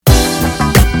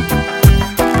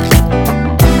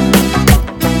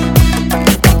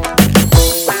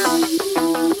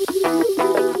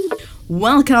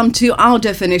Welcome to our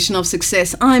definition of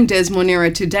success. I'm Des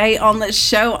Monero. Today on the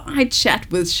show, I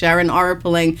chat with Sharon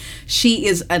Orapeleng. She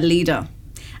is a leader,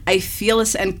 a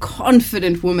fearless and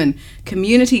confident woman,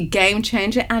 community game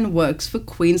changer, and works for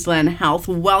Queensland Health.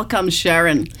 Welcome,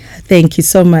 Sharon. Thank you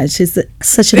so much. It's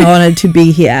such an honor to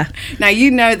be here. Now,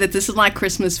 you know that this is like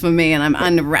Christmas for me, and I'm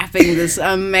unwrapping this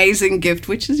amazing gift,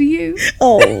 which is you.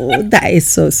 Oh, that is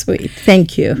so sweet.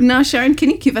 Thank you. Now, Sharon,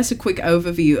 can you give us a quick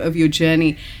overview of your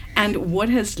journey and what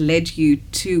has led you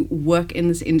to work in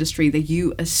this industry that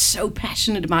you are so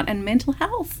passionate about, and mental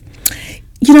health?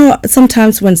 You know,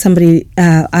 sometimes when somebody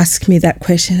asks me that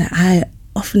question, I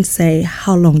often say,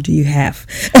 how long do you have?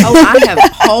 Oh, I have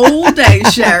a whole day,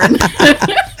 Sharon.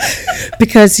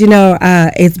 Because, you know,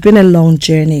 it's been a long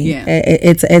journey. Yeah.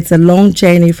 It's a long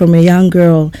journey from a young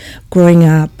girl growing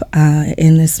up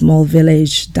in a small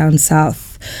village down south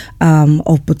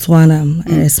of Botswana,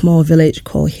 a small village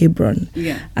called Hebron.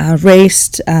 Yeah.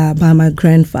 Raised by my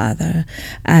grandfather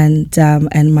and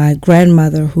my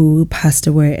grandmother, who passed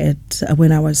away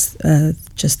when I was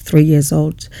just 3 years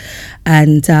old,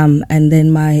 and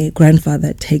then my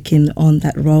grandfather taking on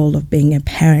that role of being a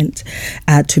parent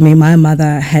to me. My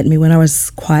mother had me when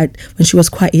she was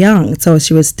quite young, so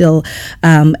she was still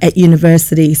at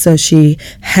university, so she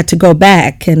had to go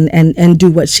back and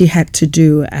do what she had to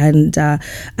do, and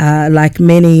like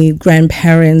many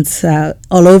grandparents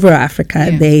all over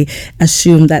Africa, they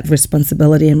assumed that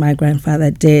responsibility, and my grandfather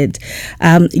did.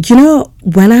 You know,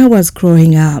 when I was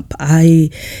growing up, I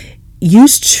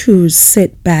used to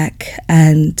sit back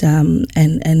and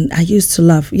I used to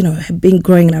love, you know, being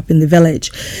growing up in the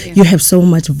village. Yeah. You have so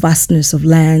much vastness of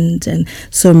land and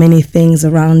so many things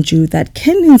around you that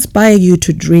can inspire you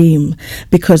to dream,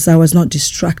 because I was not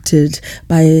distracted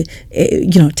by,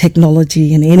 you know,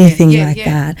 technology and anything like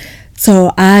that.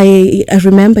 So I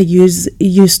remember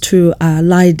used to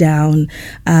lie down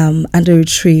under a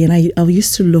tree, and I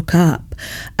used to look up.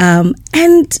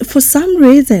 And for some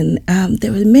reason,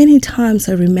 there were many times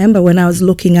I remember when I was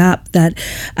looking up that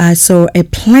I saw a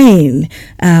plane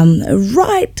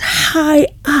right high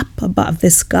up above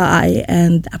the sky,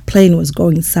 and a plane was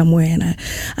going somewhere. And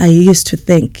I used to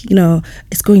think, you know,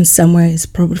 it's going somewhere, it's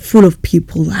probably full of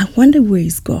people. I wonder where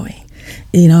it's going.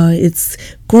 You know, it's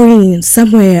going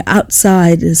somewhere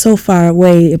outside, so far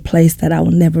away, a place that I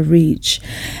will never reach.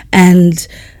 And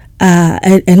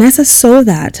as I saw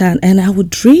that, and I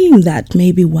would dream that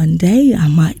maybe one day I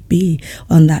might be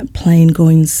on that plane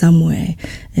going somewhere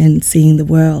and seeing the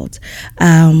world.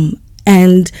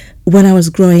 And when I was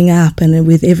growing up, and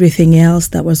with everything else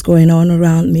that was going on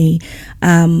around me,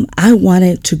 I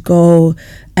wanted to go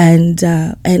and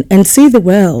see the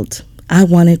world. I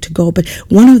wanted to go, but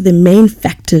one of the main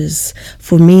factors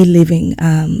for me leaving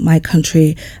my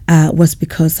country was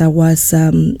because I was,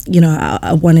 you know,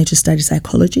 I wanted to study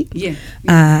psychology.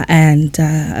 And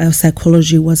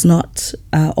psychology was not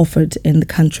offered in the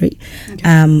country. Okay.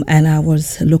 And I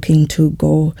was looking to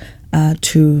go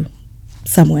to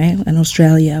somewhere, and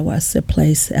Australia was a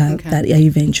place that I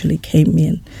eventually came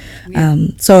in.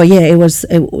 It was...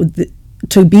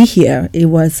 to be here, it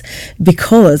was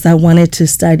because I wanted to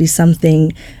study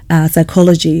something,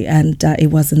 psychology, and it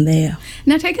wasn't there.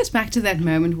 Now take us back to that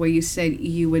moment where you said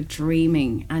you were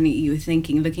dreaming and you were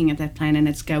thinking, looking at that plane, and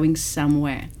it's going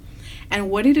somewhere. And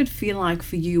what did it feel like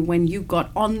for you when you got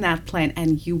on that plane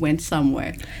and you went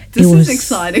somewhere? This is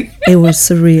exciting. It was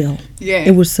surreal. Yeah.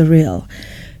 It was surreal.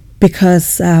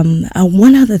 Because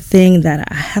one other thing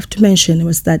that I have to mention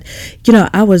was that, you know,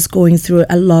 I was going through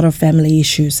a lot of family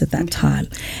issues at that time.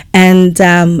 And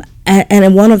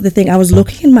one of the things, I was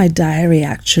looking in my diary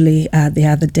actually the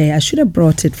other day. I should have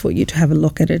brought it for you to have a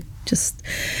look at it. Just,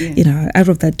 you know, I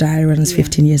wrote that diary when I was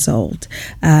 15 years old.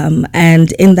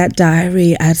 And in that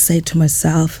diary, I'd say to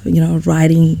myself, you know,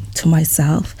 writing to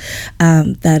myself,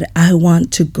 that I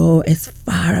want to go as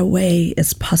far away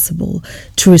as possible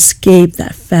to escape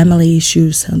that family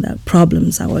issues and the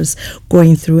problems I was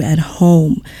going through at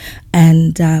home.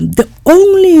 And the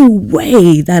only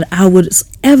way that I was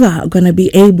ever going to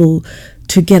be able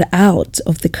to get out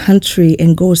of the country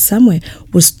and go somewhere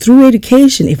was through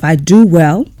education. If I do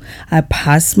well, I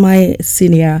pass my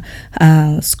senior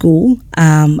school,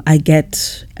 I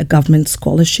get a government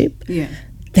scholarship,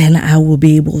 then I will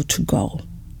be able to go.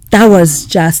 That was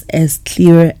just as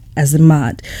clear as a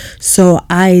mud. So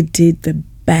I did the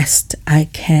best I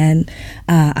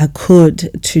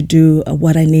could to do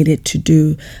what I needed to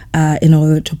do in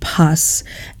order to pass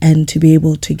and to be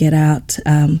able to get out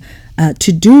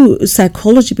to do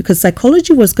psychology, because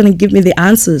psychology was going to give me the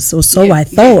answers, or so I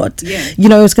thought. You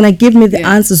know, it's going to give me the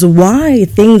answers why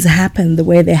things happen the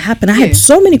way they happen. I had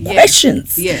so many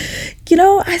questions. You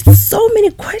know, I had so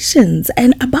many questions,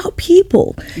 and about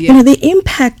people. You know, the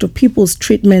impact of people's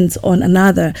treatments on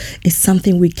another is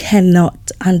something we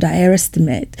cannot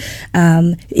underestimate.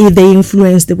 If they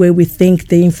influence the way we think,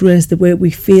 they influence the way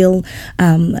we feel,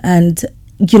 and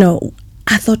you know,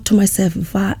 I thought to myself,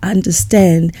 if I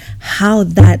understand how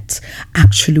that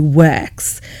actually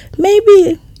works,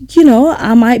 maybe, you know,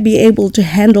 I might be able to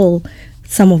handle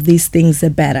some of these things are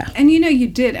better. And you know, you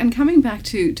did. And coming back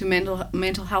to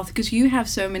mental health, because you have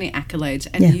so many accolades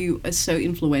and you are so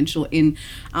influential in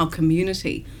our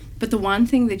community. But the one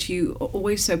thing that you are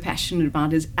always so passionate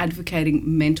about is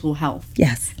advocating mental health.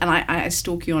 Yes. And I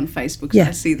stalk you on Facebook, so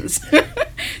I see this.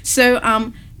 So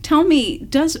tell me,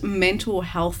 does mental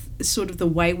health, sort of the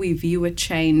way we view it,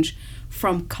 change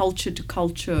from culture to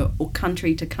culture or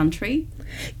country to country?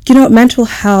 You know, mental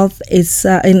health is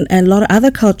in a lot of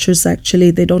other cultures,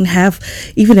 actually, they don't have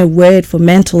even a word for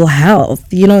mental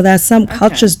health. You know, there are some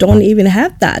cultures don't even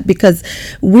have that, because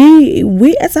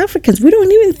we as Africans, we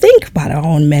don't even think about our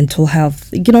own mental health.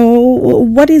 You know,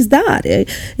 what is that?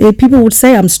 People would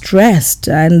say, I'm stressed,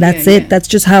 and that's it. That's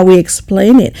just how we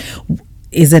explain it.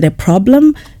 Is it a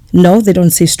problem? No, they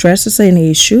don't see stress as an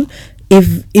issue.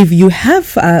 If you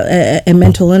have a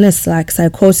mental illness like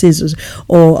psychosis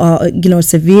or you know,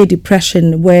 severe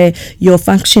depression where your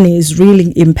functioning is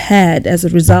really impaired as a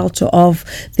result of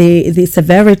the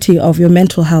severity of your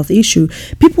mental health issue,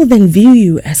 people then view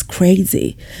you as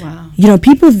crazy. Wow. You know,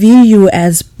 people view you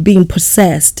as being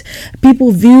possessed.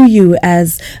 People view you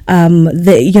as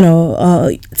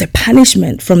the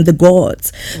punishment from the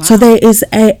gods. Wow. So there is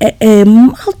a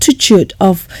multitude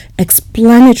of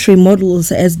explanatory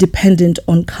models as dependent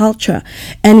on culture,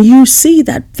 and you see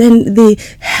that then the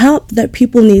help that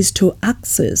people need to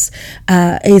access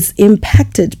is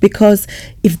impacted, because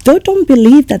if they don't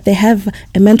believe that they have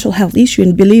a mental health issue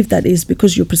and believe that is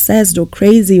because you're possessed or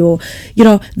crazy, or you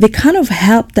know, the kind of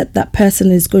help that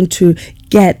person is going to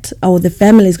get, or the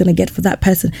family is going to get for that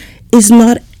person, is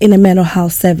not in a mental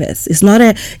health service. It's not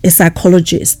a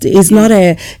psychologist. It's not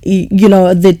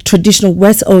the traditional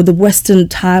West or the Western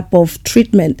type of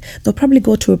treatment. They'll probably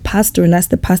go to a pastor and ask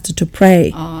the pastor to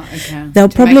pray. Oh, okay. They'll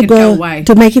probably go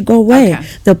to make it go away. Okay.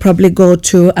 They'll probably go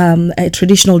to a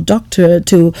traditional doctor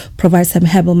to provide some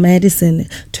herbal medicine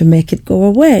to make it go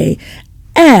away.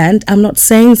 And I'm not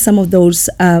saying some of those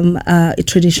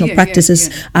traditional practices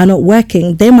are not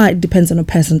working. They might depend on a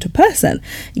person to person,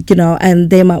 you know, and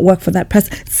they might work for that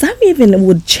person. Some even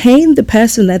would chain the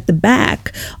person at the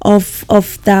back of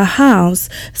their house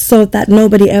so that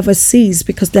nobody ever sees,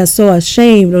 because they're so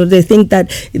ashamed, or they think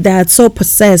that they're so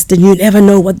possessed and you never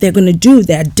know what they're going to do.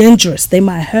 They're dangerous. They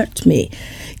might hurt me.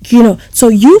 You know, so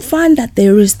you find that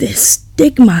there is this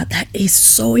stigma that is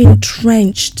so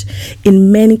entrenched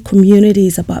in many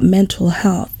communities about mental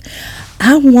health.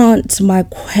 I want my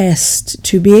quest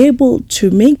to be able to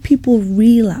make people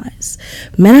realize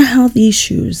mental health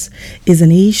issues is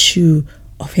an issue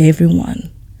of everyone.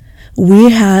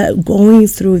 We are going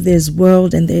through this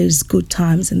world, and there's good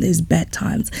times and there's bad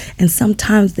times, and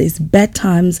sometimes there's bad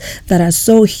times that are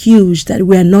so huge that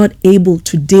we are not able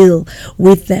to deal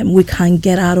with them. We can't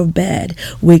get out of bed,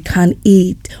 we can't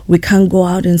eat, we can't go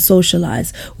out and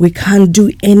socialize, we can't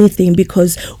do anything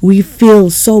because we feel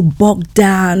so bogged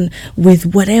down with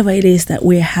whatever it is that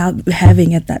we're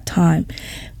having at that time.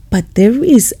 But there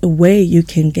is a way you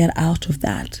can get out of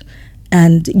that,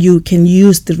 and you can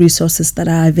use the resources that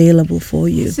are available for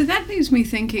you. So that leaves me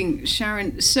thinking,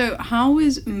 Sharon, so how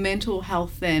is mental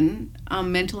health then,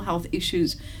 mental health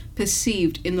issues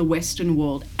perceived in the Western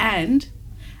world? And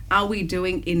are we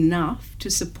doing enough to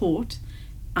support,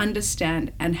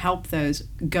 understand, and help those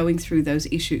going through those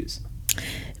issues?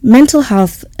 Mental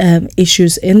health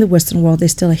issues in the Western world,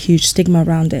 there's still a huge stigma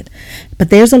around it.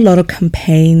 But there's a lot of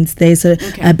campaigns. There's a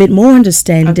bit more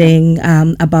understanding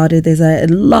about it. There's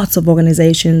lots of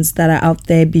organizations that are out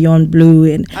there, Beyond Blue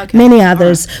and many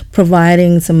others,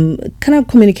 providing some kind of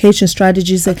communication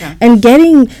strategies and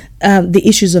getting the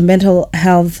issues of mental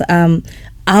health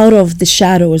out of the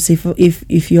shadows,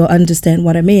 if you understand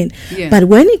what I mean. But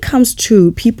when it comes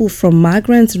to people from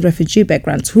migrants and refugee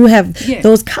backgrounds who have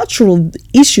those cultural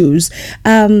issues,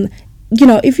 you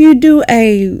know, if you do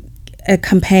a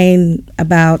campaign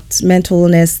about mental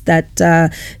illness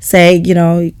that say, you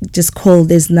know, just call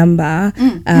this number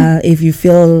if you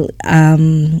feel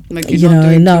like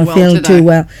you're not feeling too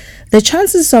well, the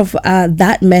chances of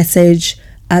that message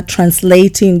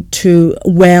translating to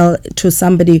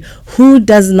somebody who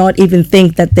does not even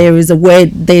think that there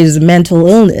is mental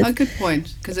illness. A good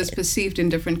point, because it's perceived in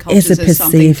different cultures as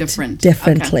something different.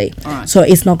 Differently. Okay. All right. So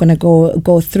it's not going to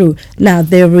go through. Now,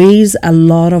 there is a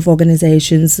lot of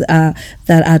organizations that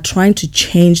are trying to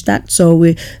change that. So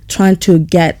we're trying to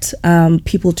get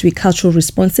people to be culturally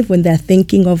responsive when they're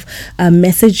thinking of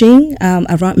messaging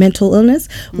around mental illness.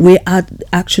 We are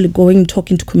actually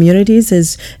talking to communities,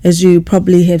 as you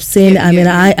probably have seen.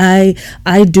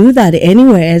 I do that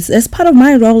anyway as part of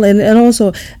my role, and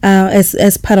also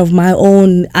as part of my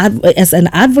own as an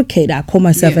advocate. I call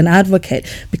myself an advocate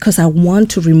because I want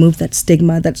to remove that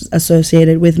stigma that's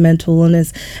associated with mental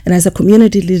illness. And as a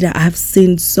community leader, I've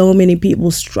seen so many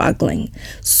people struggling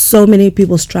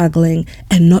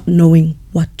and not knowing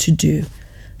what to do.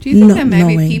 Do you think that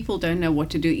maybe people don't know what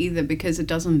to do either because it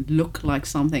doesn't look like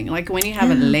something? Like when you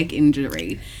have a leg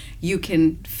injury, you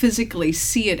can physically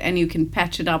see it and you can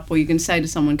patch it up, or you can say to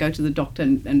someone, go to the doctor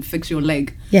and fix your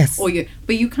leg. Yes.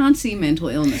 But you can't see mental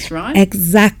illness, right?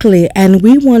 Exactly. And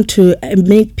we want to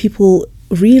make people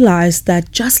realize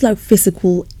that just like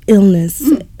physical illness,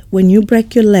 when you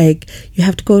break your leg, you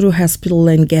have to go to a hospital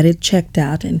and get it checked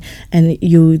out, and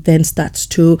you then start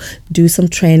to do some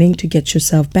training to get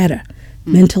yourself better.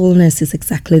 Mental illness is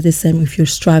exactly the same. If you're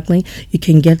struggling, you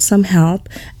can get some help,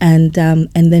 and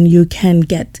then you can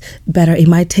get better. It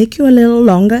might take you a little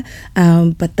longer,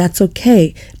 but that's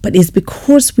okay. But it's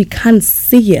because we can't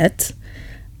see it,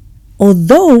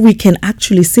 although we can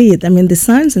actually see it. I mean, the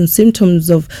signs and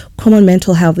symptoms of common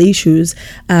mental health issues,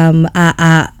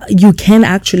 you can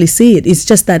actually see it. It's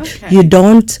just that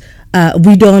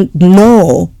we don't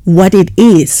know what it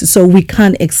is, so we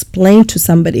can't explain to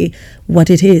somebody what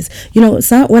it is.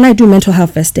 So when I do mental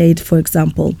health first aid, for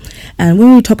example, and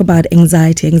when we talk about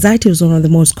anxiety is one of the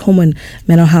most common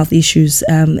mental health issues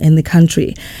in the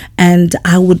country, and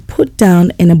I would put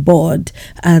down in a board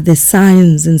the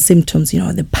signs and symptoms.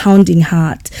 The pounding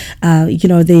heart,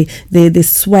 the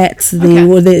sweats,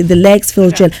 the legs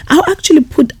feel chill. I'll actually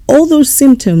put all those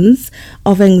symptoms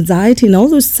of anxiety and all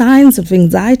those signs of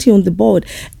anxiety on the board.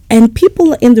 And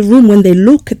people in the room, when they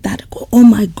look at that, go, "Oh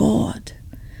my God,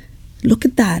 look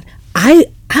at that.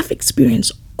 I've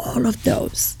experienced all of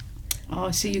those."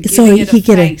 Oh, so you're giving it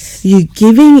a face. You're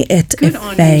giving it Good a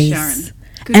on face. You, Sharon.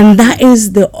 And that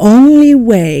is the only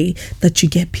way that you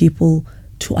get people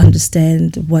to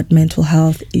understand what mental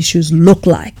health issues look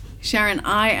like. Sharon,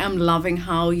 I am loving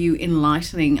how you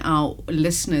enlightening our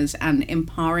listeners and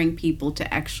empowering people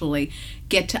to actually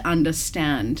get to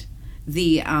understand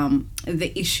the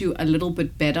issue a little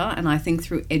bit better. And I think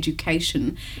through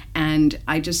education and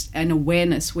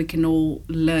awareness, we can all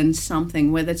learn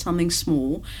something, whether it's something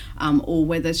small or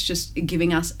whether it's just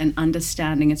giving us an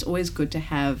understanding. It's always good to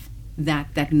have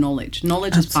that knowledge.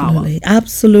 Knowledge is power.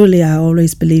 Absolutely. I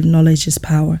always believe knowledge is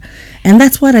power. And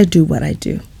that's what I do.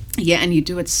 Yeah, and you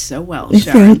do it so well,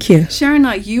 Sharon. Thank you. Sharon,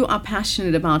 you are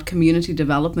passionate about community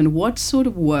development. What sort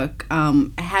of work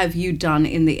have you done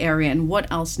in the area, and what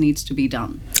else needs to be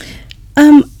done?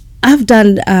 I've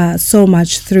done so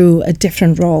much through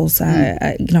different roles.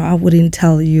 I wouldn't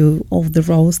tell you all the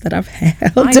roles that I've held.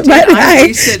 I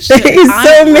researched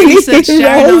so many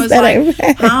roles that I've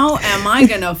had. How am I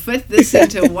going to fit this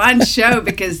into one show?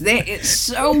 Because there is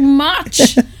so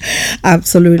much.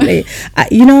 Absolutely.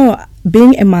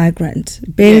 Being a migrant,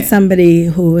 somebody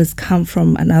who has come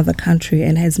from another country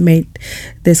and has made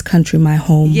this country my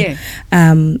home,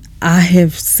 I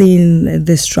have seen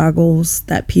the struggles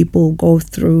that people go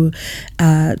through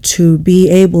to be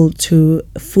able to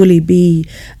fully be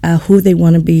who they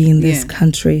want to be in this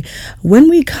country. When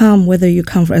we come, whether you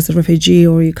come as a refugee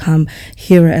or you come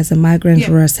here as a migrant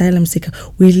or asylum seeker,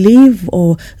 we leave,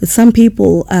 or some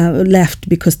people left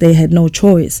because they had no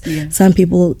choice. Some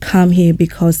people come here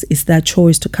because it's their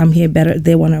choice to come here better.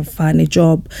 They want to find a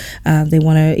job. They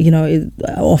want to,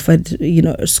 offered,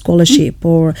 a scholarship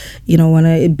or, want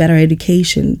a better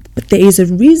education. But there is a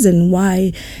reason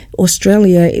why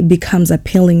Australia becomes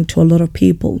appealing to a lot of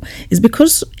people. It's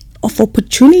because of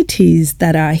opportunities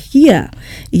that are here,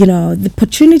 the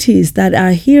opportunities that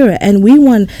are here, and we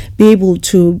want to be able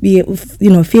to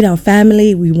feed our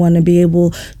family. We want to be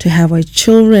able to have our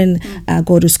children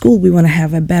go to school. We want to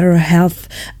have a better health,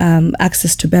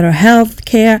 access to better health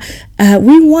care.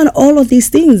 We want all of these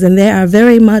things, and they are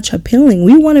very much appealing.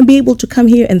 We want to be able to come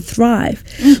here and thrive.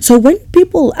 So when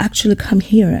people actually come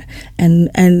here and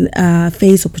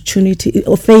face opportunity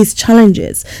or face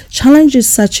challenges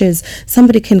such as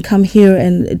somebody can come here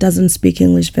and doesn't speak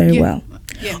English very well.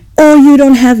 or you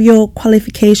don't have your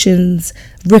qualifications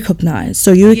recognized,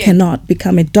 so you cannot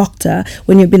become a doctor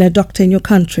when you've been a doctor in your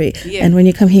country, and when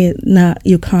you come here now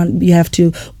you can't, you have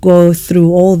to go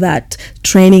through all that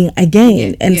training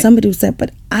again, and somebody will say,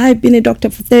 but I've been a doctor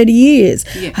for 30 years,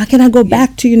 how can I go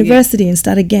back to university and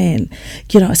start again?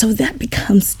 So that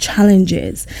becomes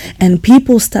challenges, and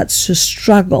people start to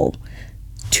struggle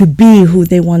to be who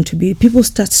they want to be. People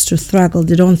start to struggle.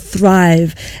 They don't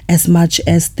thrive as much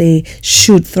as they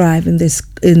should thrive in this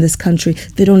country.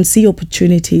 They don't see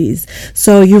opportunities.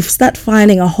 So you start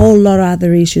finding a whole lot of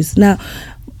other issues. Now,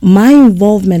 my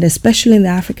involvement, especially in the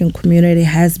African community,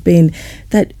 has been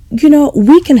that,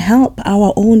 we can help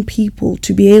our own people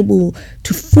to be able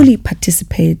to fully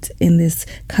participate in this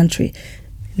country.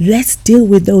 Let's deal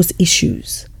with those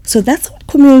issues. So that's what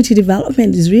community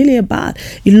development is really about.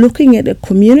 You're looking at a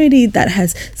community that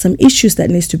has some issues that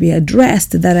needs to be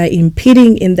addressed, that are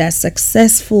impeding in their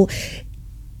successful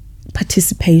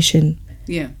participation.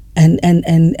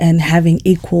 And having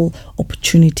equal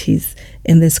opportunities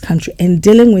in this country, and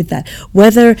dealing with that,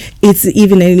 whether it's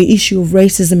even an issue of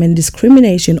racism and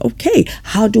discrimination. Okay,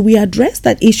 how do we address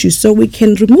that issue so we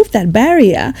can remove that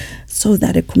barrier so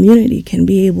that a community can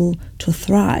be able to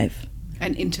thrive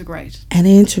and integrate.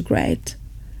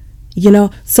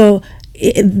 So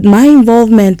my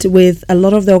involvement with a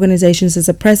lot of the organizations as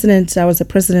a president, I was a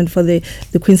president for the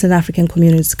Queensland African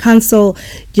Communities Council,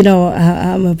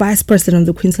 I'm a vice president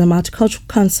of the Queensland Multicultural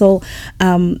Council,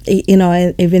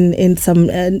 even in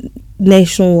some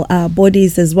national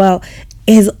bodies as well,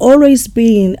 has always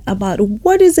been about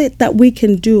what is it that we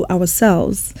can do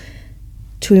ourselves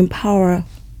to empower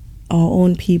our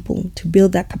own people, to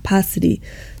build that capacity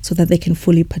so that they can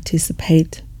fully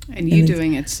participate. And you're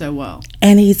doing it so well.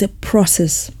 And it's a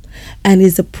process. And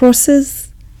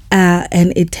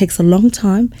it takes a long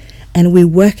time. And we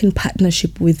work in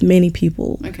partnership with many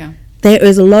people. Okay. There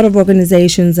is a lot of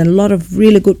organizations and a lot of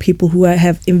really good people who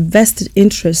have invested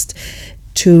interest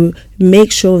to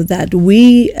make sure that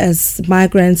we we,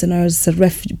 migrants and as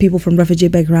people from refugee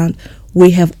background,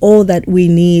 we have all that we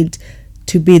need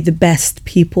to be the best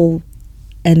people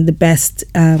and the best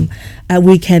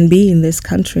we can be in this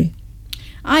country.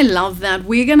 I love that.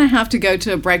 We're going to have to go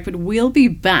to a break, but we'll be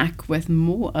back with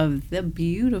more of the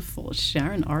beautiful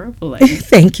Sharon Orapeleng.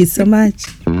 Thank you so much.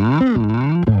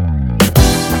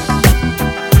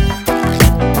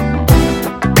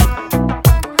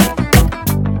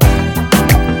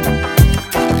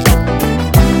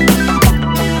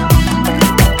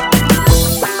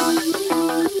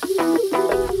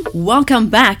 Welcome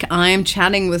back. I am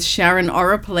chatting with Sharon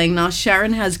Orapeleng. Now,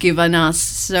 Sharon has given us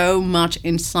so much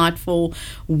insightful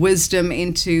wisdom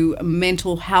into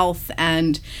mental health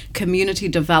and community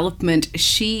development.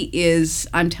 She is,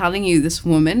 I'm telling you, this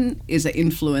woman is an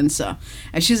influencer,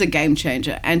 and she's a game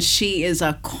changer, and she is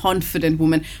a confident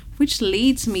woman, which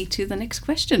leads me to the next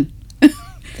question.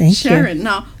 Thank Sharon, you.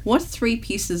 now, what 3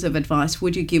 pieces of advice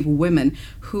would you give women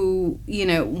who,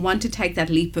 want to take that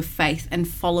leap of faith and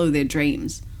follow their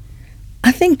dreams?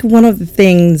 I think one of the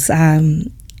things,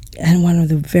 and one of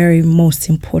the very most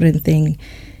important thing,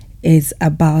 is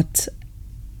about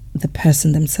the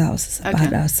person themselves. It's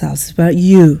about ourselves. It's about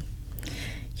you.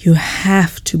 You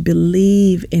have to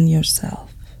believe in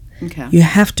yourself. Okay. You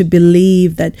have to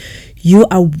believe that you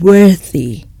are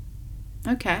worthy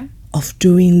of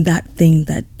doing that thing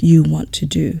that you want to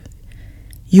do.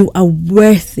 You are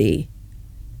worthy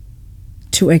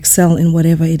to excel in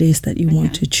whatever it is that you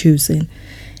want to choose in.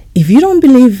 If you don't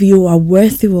believe you are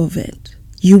worthy of it,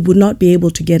 you would not be able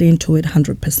to get into it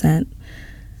 100%.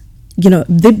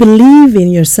 They believe in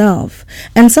yourself.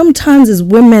 And sometimes as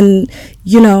women,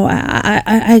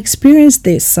 I experience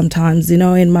this sometimes,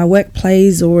 in my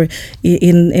workplace or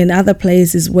in other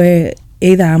places where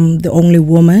either I'm the only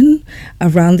woman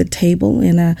around the table,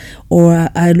 or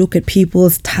I look at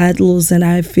people's titles and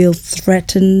I feel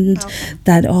threatened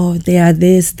that, they are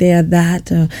this, they are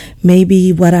that.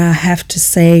 Maybe what I have to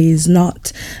say is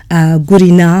not good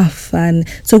enough. And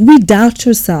so we doubt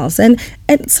ourselves. And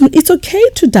it's okay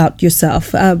to doubt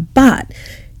yourself, but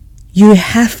you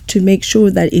have to make sure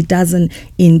that it doesn't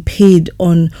impede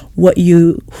on who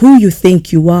you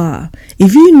think you are.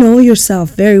 If you know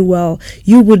yourself very well,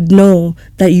 you would know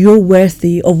that you're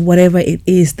worthy of whatever it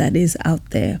is that is out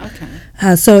there.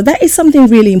 So that is something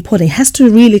really important. It has to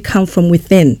really come from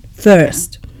within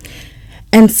first.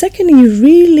 And secondly, you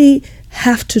really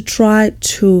have to try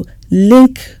to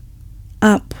link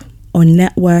up or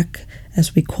network,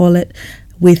 as we call it,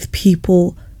 with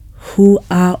people who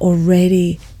are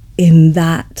already in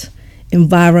that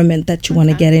environment that you want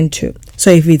to get into. So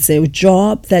if it's a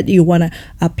job that you want to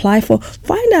apply for,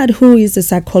 find out who is a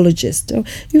psychologist.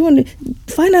 You want to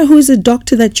find out who is a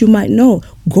doctor that you might know.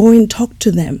 Go and talk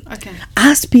to them. Okay.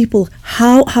 Ask people,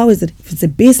 how is it? If it's a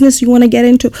business you want to get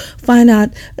into, find out,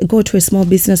 go to a small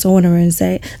business owner and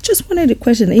say, just wanted a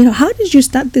question, how did you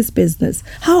start this business?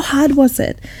 How hard was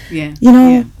it?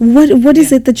 Yeah. What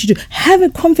is it that you do? Have a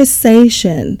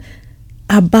conversation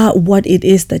about what it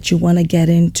is that you want to get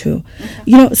into.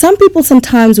 Okay. Some people,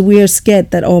 sometimes we are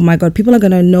scared that, oh my God, people are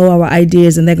going to know our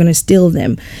ideas and they're going to steal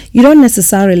them. You don't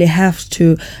necessarily have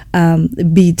to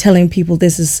be telling people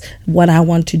this is what I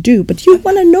want to do, but you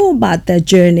want to know about their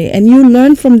journey and you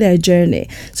learn from their journey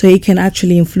so it can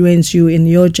actually influence you in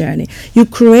your journey. You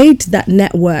create that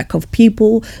network of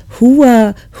people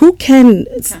who can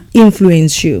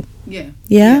influence you.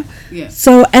 Yeah.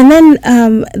 So, and then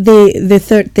the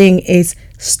third thing is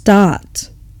start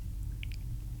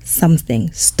something.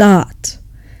 Start.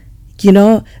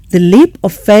 The leap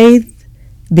of faith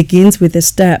begins with a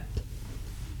step.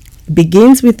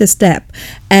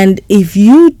 And if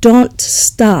you don't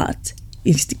start,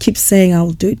 if you keep saying,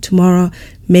 I'll do it tomorrow,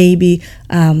 maybe,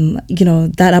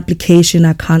 that application,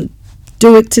 I can't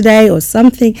do it today or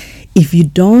something. If you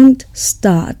don't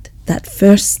start that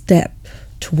first step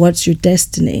towards your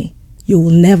destiny, you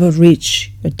will never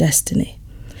reach your destiny.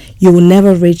 You will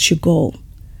never reach your goal.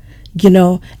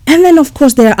 And then of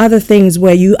course there are other things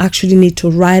where you actually need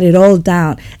to write it all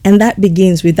down, and that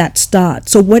begins with that start.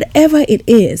 So whatever it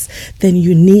is, then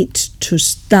you need to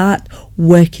start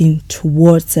working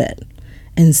towards it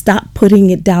and start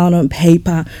putting it down on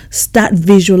paper, start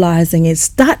visualizing it,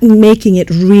 start making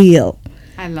it real.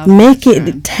 I love Make that,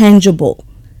 it tangible,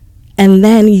 and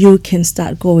then you can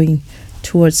start going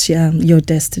towards your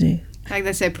destiny. Like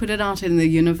they say, put it out in the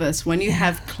universe. When you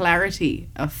have clarity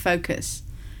of focus,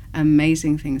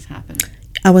 amazing things happen.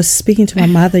 I was speaking to my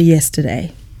mother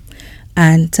yesterday,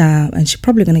 and she's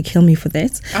probably going to kill me for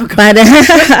this. Oh, God.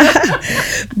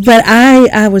 But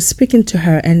I was speaking to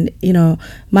her, and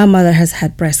my mother has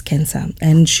had breast cancer,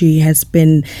 and she has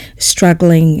been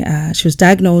struggling. She was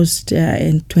diagnosed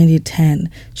in 2010.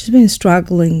 She's been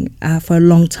struggling for a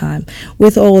long time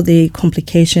with all the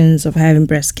complications of having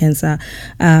breast cancer.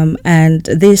 And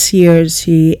this year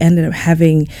she ended up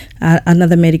having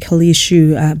another medical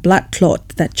issue, blood clot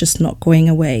that's just not going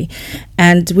away.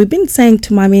 And we've been saying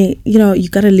to Mommy, you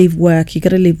got to leave work.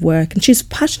 And she's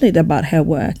passionate about her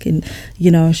work. And,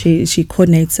 she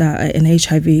coordinates an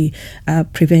HIV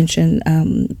prevention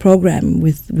program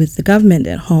with the government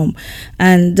at home.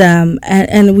 And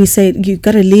we say, you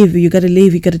got to leave. You got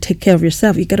to take care of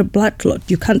yourself. You got a blood clot.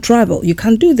 You can't travel. You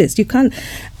can't do this. You can't.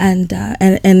 And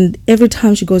every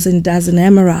time she goes and does an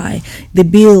MRI, the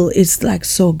bill is like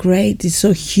so great. It's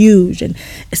so huge. And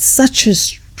it's such a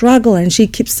struggle, and she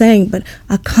keeps saying, but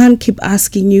I can't keep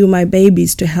asking you, my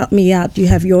babies, to help me out. You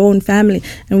have your own family.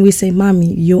 And we say,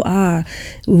 Mommy, you are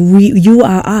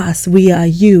us, we are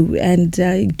you,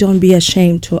 and don't be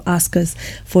ashamed to ask us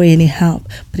for any help.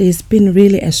 But it's been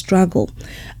really a struggle,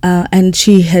 and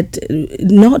she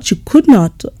could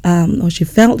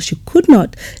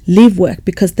not leave work,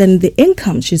 because then the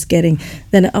income she's getting,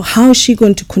 then how is she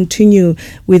going to continue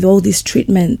with all these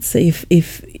treatments if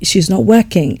she's not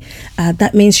working?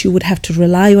 That means she would have to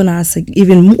rely on us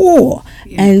even more.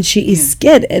 And she is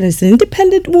scared, and as an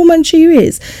independent woman she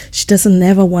doesn't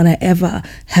never want to ever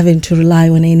having to rely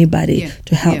on anybody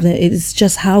to help them. It's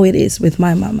just how it is with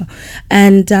my mama.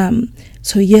 And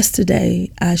so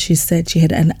yesterday she said she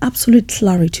had an absolute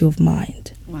clarity of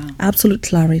mind. Wow. Absolute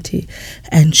clarity,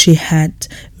 and she had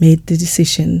made the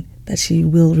decision that she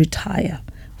will retire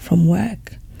from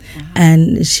work. Wow.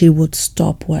 And she would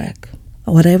stop work.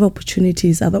 Whatever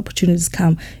other opportunities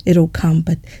come, it'll come,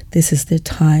 but this is the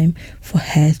time for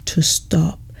her to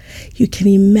stop. You can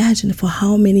imagine for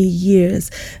how many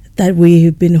years that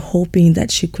we've been hoping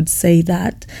that she could say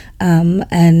that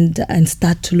and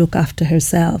start to look after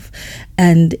herself.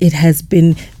 And it has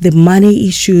been the money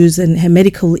issues and her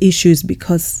medical issues,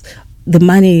 because of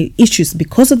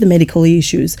the medical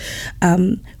issues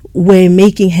were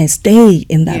making her stay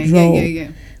in that role.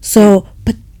 So,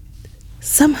 but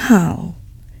somehow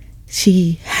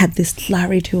she had this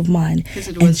clarity of mind,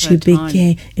 and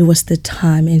it was the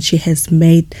time, and she has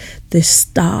made the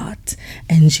start,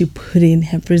 and she put in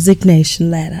her resignation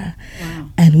letter. Wow.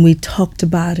 And we talked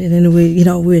about it, and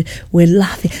we're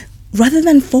laughing. Rather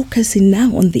than focusing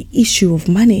now on the issue of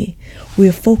money,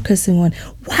 we're focusing on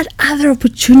what other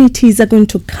opportunities are going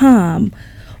to come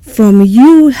from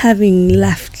you having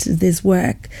left this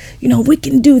work. We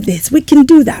can do this, we can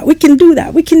do that.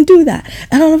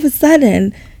 And all of a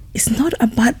sudden, it's not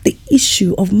about the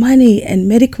issue of money and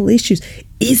medical issues.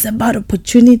 It's about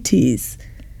opportunities.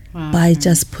 Wow, by Sharon.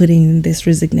 just putting in this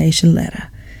resignation letter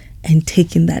and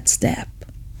taking that step.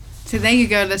 So there you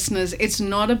go, listeners. It's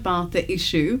not about the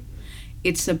issue.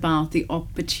 It's about the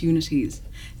opportunities.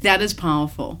 That is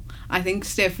powerful. I think,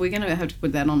 Steph, we're going to have to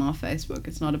put that on our Facebook.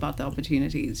 It's not about the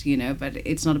opportunities, but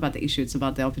it's not about the issue. It's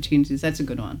about the opportunities. That's a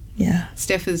good one. Yeah.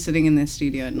 Steph is sitting in their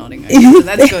studio and nodding. Okay, so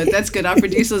that's good. That's good. Our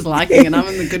producer's liking it. I'm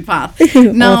in the good path.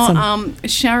 Now, Awesome.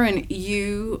 Sharon,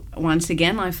 you, once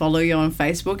again, I follow you on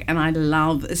Facebook, and I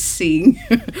love seeing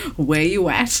where you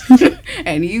at.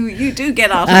 And you do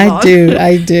get out a lot.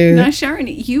 I do. Now, Sharon,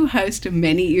 you host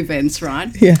many events, right?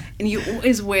 Yeah. And you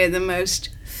always wear the most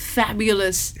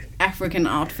fabulous African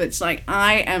outfits. Like,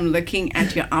 I am looking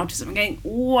at your outfits, I'm going,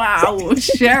 wow,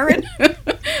 Sharon.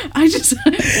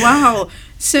 Wow.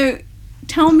 So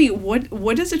tell me,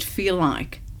 what does it feel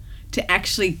like to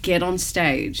actually get on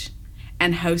stage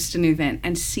and host an event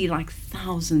and see like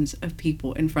thousands of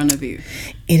people in front of you?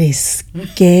 It is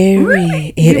scary.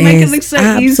 Really? It You make it is look so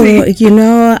absolutely.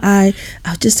 easy.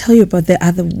 I'll just tell you about the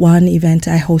other one event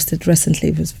I hosted recently.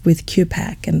 It was with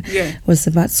QPAC, and Yeah. was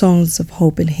about songs of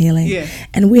hope and healing. Yeah.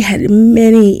 And we had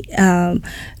many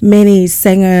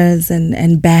singers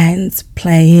and bands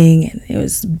playing, and it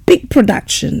was big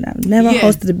production. I've never Yeah.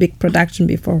 hosted a big production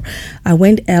before. I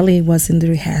went early, was in the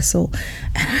rehearsal,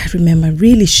 and I remember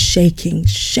really shaking,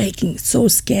 so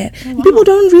scared. Wow. People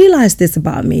don't realize this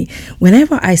about me.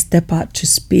 Whenever I step out to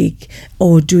speak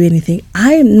or do anything,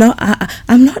 I'm not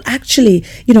actually,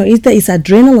 it's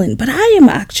adrenaline, but I am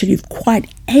actually quite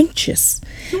anxious.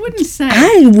 You wouldn't say.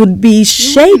 I would be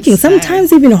shaking, say.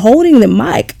 sometimes even holding the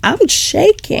mic. I'm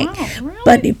shaking. Wow, really?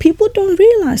 But people don't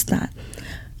realize that.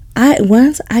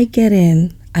 Once I get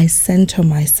in, I center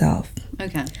myself.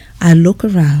 Okay. I look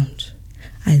around.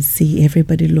 I see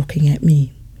everybody looking at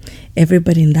me.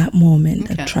 Everybody in that moment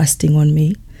Okay. are trusting on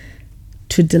me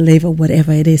to deliver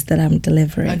whatever it is that I'm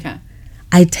delivering. Okay.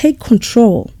 I take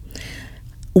control.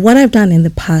 What I've done in the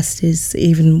past is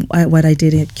even what I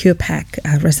did at QPAC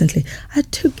recently. I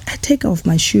take off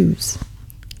my shoes.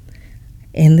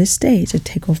 In this stage, I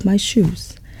take off my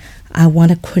shoes. I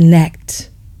want to connect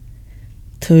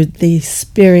to the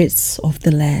spirits of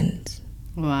the land.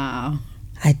 Wow.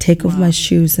 I take off my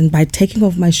shoes, and by taking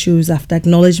off my shoes, after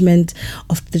acknowledgement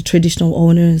of the traditional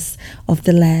owners of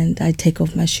the land, I take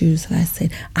off my shoes and I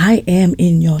say, I am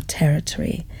in your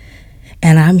territory,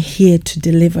 and I'm here to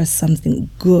deliver something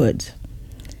good.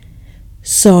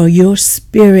 So your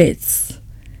spirits,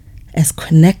 as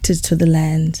connected to the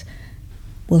land,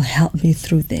 will help me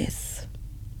through this.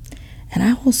 And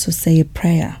I also say a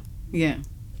prayer. Yeah.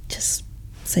 Just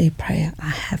say a prayer. I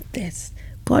have this.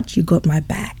 God, you got my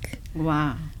back.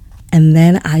 Wow. And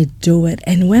then I do it.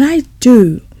 And when I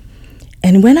do,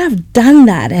 and when I've done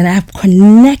that and I've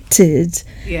connected,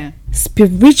 Yeah.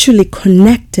 spiritually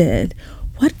connected,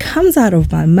 what comes out of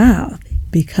my mouth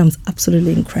becomes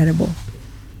absolutely incredible.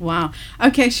 Wow.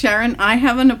 Okay, Sharon, I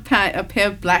have a pair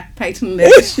of black patent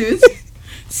leather shoes.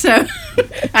 So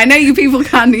I know you people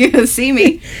can't see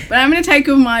me, but I'm going to take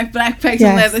off my black patent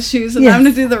Yes. leather shoes, and Yes. I'm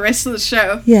going to do the rest of the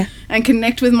show Yeah. and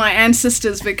connect with my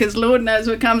ancestors, because Lord knows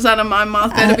what comes out of my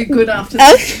mouth better be good after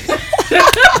this.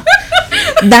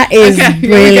 That is Okay, here we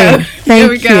brilliant. go. Thank Here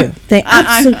we go.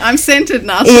 you. I'm centered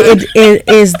now. So. It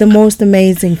is the most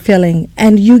amazing feeling,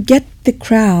 and you get the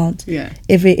crowd. Yeah.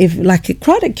 If like a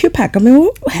crowd at QPAC, I mean, we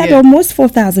had Yeah. almost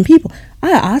 4,000 people.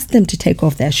 I asked them to take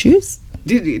off their shoes.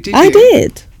 Did you? I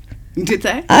did. Did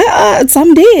they?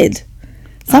 Some did.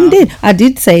 Some did. I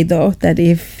did say, though, that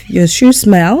if your shoes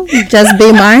smell, just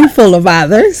be mindful of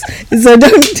others. So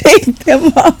don't take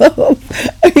them off.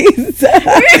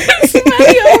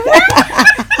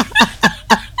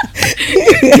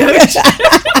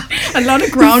 A lot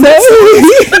of ground. Exactly.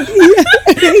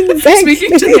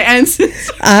 Speaking to the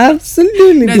ancestors.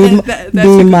 Absolutely. No, that's a be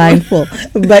good mindful.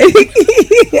 But I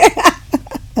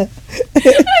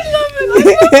love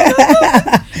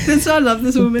it. That's why I love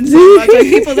this woman so much. Like,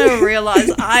 people don't realize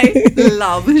I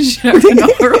love Sharon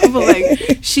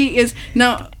Orapeleng. She is.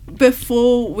 Now,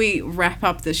 before we wrap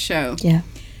up the show, yeah.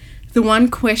 the one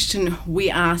question we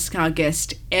ask our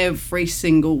guest every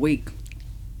single week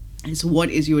is, what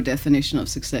is your definition of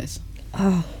success?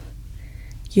 Oh,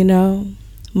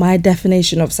 my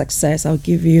definition of success, I'll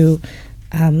give you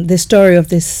the story of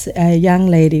this young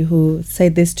lady who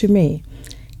said this to me.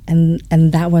 And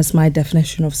that was my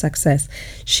definition of success.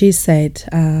 She said,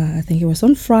 I think it was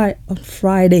on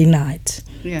Friday night.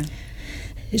 Yeah.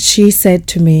 She said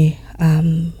to me,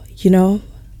 you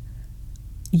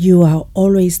are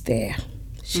always there.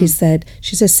 She's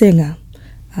a singer,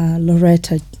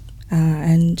 Loretta.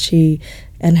 and she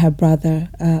and her brother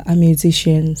are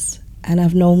musicians, and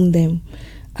I've known them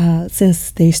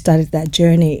since they started that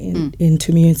journey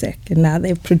into music, and now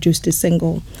they've produced a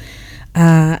single.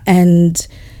 And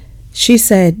she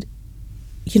said,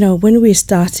 when we're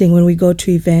starting, when we go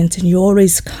to events, and you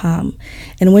always come,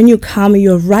 and when you come,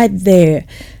 you're right there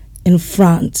in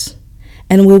front,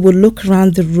 and we will look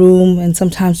around the room, and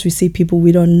sometimes we see people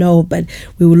we don't know, but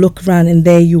we will look around, and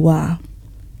there you are,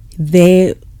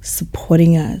 there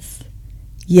supporting us,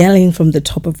 yelling from the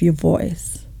top of your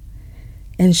voice.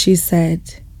 And she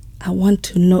said, I want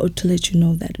to let you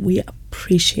know that we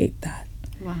appreciate that.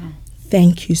 Wow.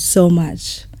 Thank you so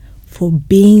much for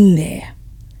being there.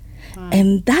 Wow.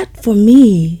 And that, for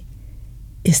me,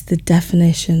 is the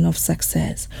definition of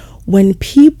success. When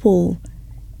people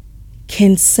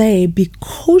can say,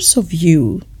 because of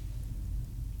you,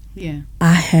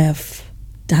 I have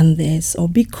done this, or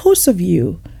because of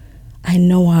you, I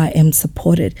know I am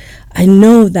supported. I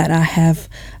know that I have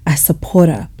a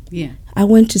supporter. Yeah. I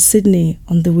went to Sydney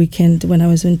on the weekend when I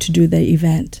was going to do the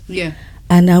event. Yeah.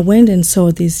 And I went and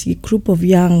saw this group of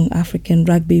young African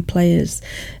rugby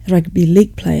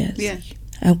league players. Yeah.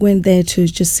 I went there to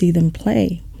just see them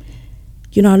play.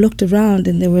 I looked around,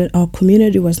 and our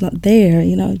community was not there.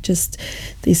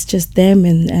 It's just them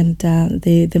and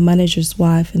the manager's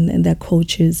wife and their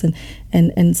coaches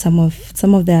and some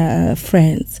of their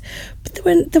friends. But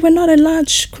there were not a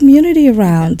large community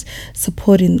around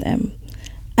supporting them.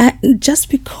 And just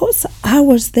because I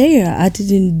was there, I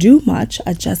didn't do much.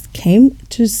 I just came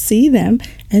to see them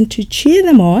and to cheer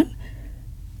them on.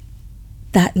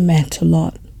 That meant a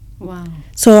lot. Wow.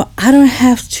 So I don't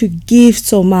have to give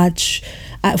so much.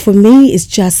 For me, it's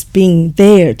just being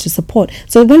there to support.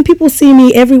 So when people see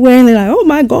me everywhere and they're like, oh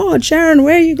my God, Sharon,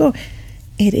 where you go?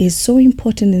 It is so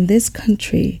important in this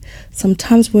country.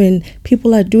 Sometimes when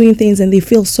people are doing things and they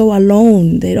feel so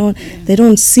alone, they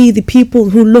don't see the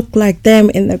people who look like them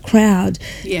in the crowd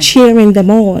cheering them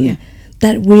on.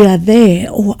 That we are there,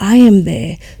 or I am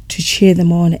there to cheer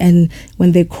them on. And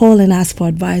when they call and ask for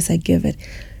advice, I give it.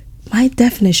 My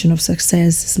definition of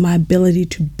success is my ability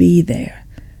to be there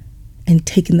and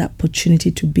taking the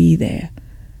opportunity to be there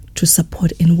to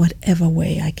support in whatever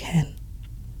way I can.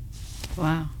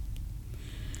 Wow.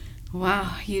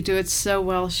 Wow, you do it so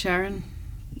well, Sharon.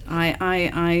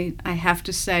 I have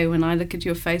to say, when I look at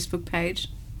your Facebook page,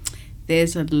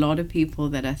 there's a lot of people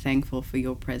that are thankful for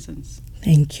your presence.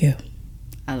 Thank you.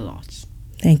 A lot.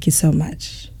 Thank you so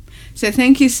much. So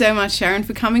thank you so much, Sharon,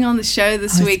 for coming on the show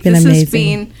this week. Been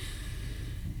amazing.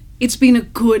 It's been a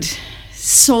good,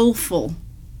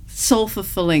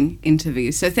 soul-fulfilling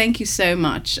interview. So thank you so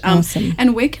much. Awesome.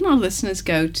 And where can our listeners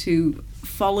go to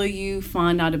follow you,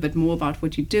 find out a bit more about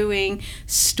what you're doing,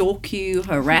 stalk you,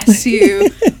 harass you?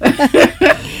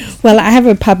 Well, I have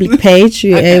a public page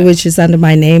which is under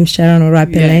my name, Sharon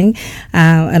Orapeleng,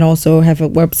 and also have a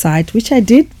website which I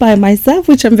did by myself,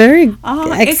 which I'm very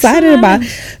excited about.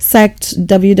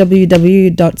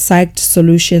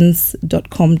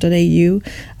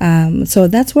 www.psychedsolutions.com.au. So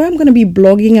that's where I'm going to be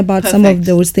blogging about some of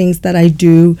those things that I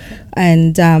do,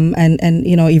 and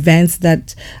events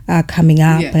that are coming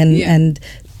up, and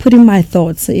putting my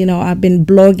thoughts. I've been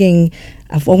blogging.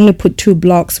 I've only put 2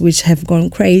 blogs which have gone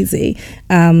crazy,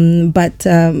 but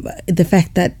the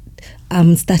fact that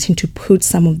I'm starting to put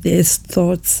some of these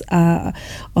thoughts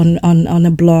on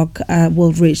a blog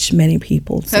will reach many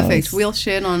people. Perfect. So we'll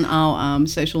share it on our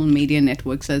social media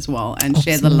networks as well, and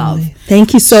share the love.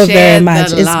 Thank you so very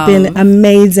much. It's been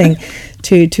amazing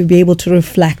to be able to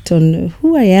reflect on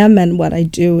who I am and what I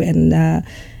do, and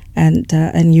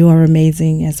you are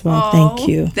amazing as well. Thank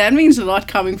you. That means a lot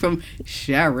coming from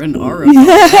Sharon Orapeleng.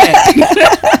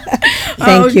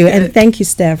 Thank you, and thank you,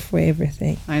 Steph, for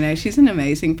everything. I know she's an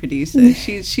amazing producer.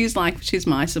 She's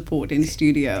my support in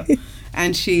studio,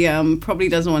 and she probably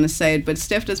doesn't want to say it, but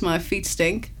Steph, does my feet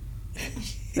stink?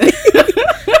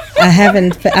 I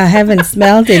haven't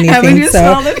smelled anything. Haven't you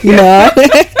smelled it? No.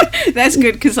 That's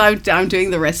good, because I'm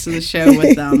doing the rest of the show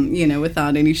with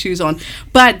without any shoes on.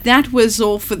 But that was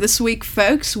all for this week,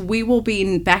 folks. We will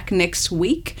be back next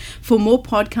week. For more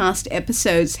podcast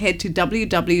episodes, head to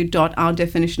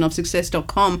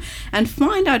www.ourdefinitionofsuccess.com and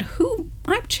find out who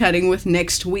I'm chatting with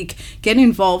next week. Get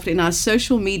involved in our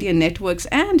social media networks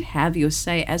and have your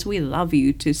say, as we love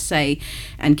you to say,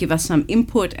 and give us some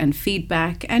input and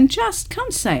feedback, and just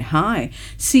come say hi.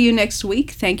 See you next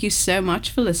week. Thank you so much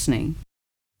for listening.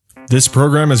 This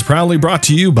program is proudly brought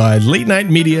to you by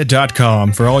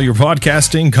LateNightMedia.com for all your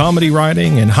podcasting, comedy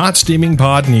writing, and hot steaming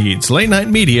pod needs.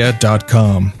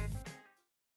 LateNightMedia.com.